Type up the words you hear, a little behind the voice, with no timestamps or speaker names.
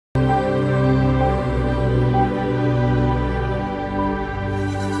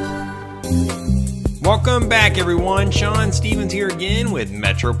Welcome back, everyone. Sean Stevens here again with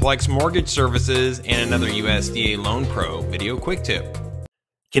Metroplex Mortgage Services and another USDA Loan Pro video quick tip.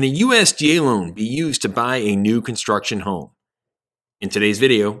 Can a USDA loan be used to buy a new construction home? In today's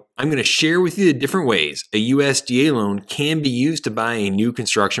video, I'm going to share with you the different ways a USDA loan can be used to buy a new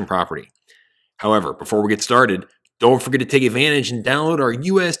construction property. However, before we get started, don't forget to take advantage and download our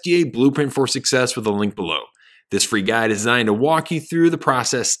USDA Blueprint for Success with the link below. This free guide is designed to walk you through the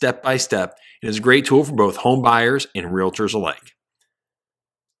process step by step and is a great tool for both home buyers and realtors alike.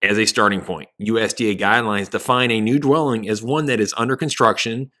 As a starting point, USDA guidelines define a new dwelling as one that is under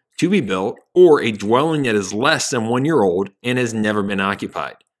construction, to be built, or a dwelling that is less than 1 year old and has never been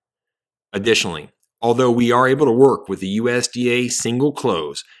occupied. Additionally, although we are able to work with the USDA single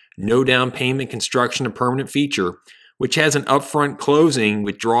close, no down payment construction to permanent feature, which has an upfront closing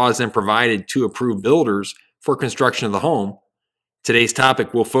with draws then provided to approved builders for construction of the home, today's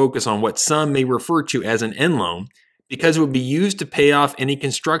topic will focus on what some may refer to as an end loan because it would be used to pay off any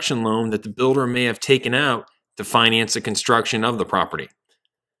construction loan that the builder may have taken out to finance the construction of the property.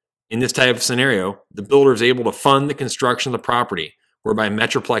 In this type of scenario, the builder is able to fund the construction of the property, whereby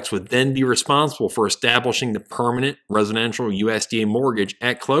Metroplex would then be responsible for establishing the permanent residential USDA mortgage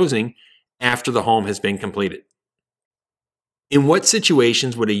at closing after the home has been completed. In what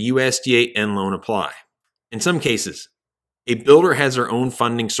situations would a USDA end loan apply? In some cases, a builder has their own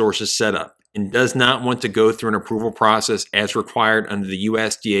funding sources set up and does not want to go through an approval process as required under the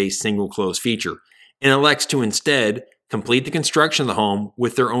USDA single close feature and elects to instead complete the construction of the home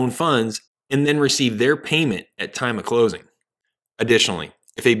with their own funds and then receive their payment at time of closing. Additionally,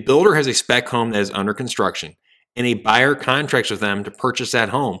 if a builder has a spec home that is under construction and a buyer contracts with them to purchase that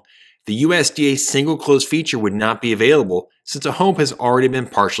home, the USDA single close feature would not be available since a home has already been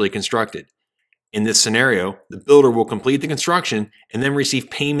partially constructed. In this scenario, the builder will complete the construction and then receive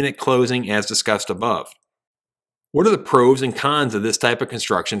payment at closing as discussed above. What are the pros and cons of this type of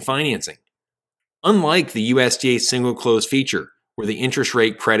construction financing? Unlike the USDA single close feature, where the interest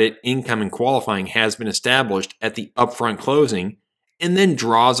rate, credit, income, and qualifying has been established at the upfront closing and then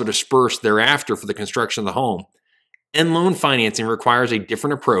draws are dispersed thereafter for the construction of the home, end loan financing requires a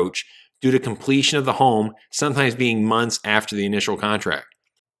different approach due to completion of the home sometimes being months after the initial contract.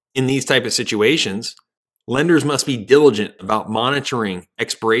 In these type of situations, lenders must be diligent about monitoring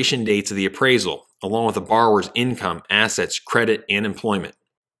expiration dates of the appraisal, along with the borrower's income, assets, credit, and employment.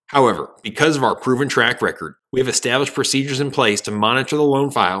 However, because of our proven track record, we have established procedures in place to monitor the loan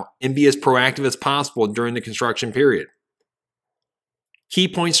file and be as proactive as possible during the construction period. Key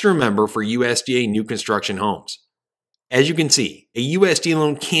points to remember for USDA new construction homes. As you can see, a USDA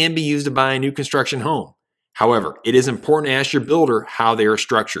loan can be used to buy a new construction home. However, it is important to ask your builder how they are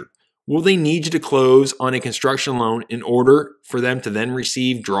structured. Will they need you to close on a construction loan in order for them to then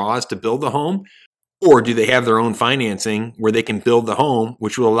receive draws to build the home? Or do they have their own financing where they can build the home,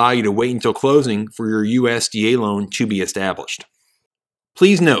 which will allow you to wait until closing for your USDA loan to be established?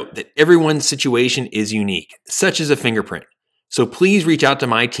 Please note that everyone's situation is unique, such as a fingerprint. So please reach out to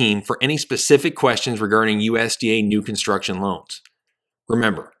my team for any specific questions regarding USDA new construction loans.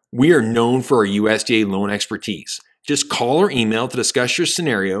 Remember, we are known for our USDA loan expertise. Just call or email to discuss your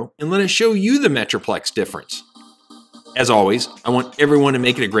scenario and let us show you the Metroplex difference. As always, I want everyone to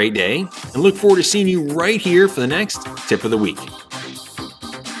make it a great day and look forward to seeing you right here for the next tip of the week.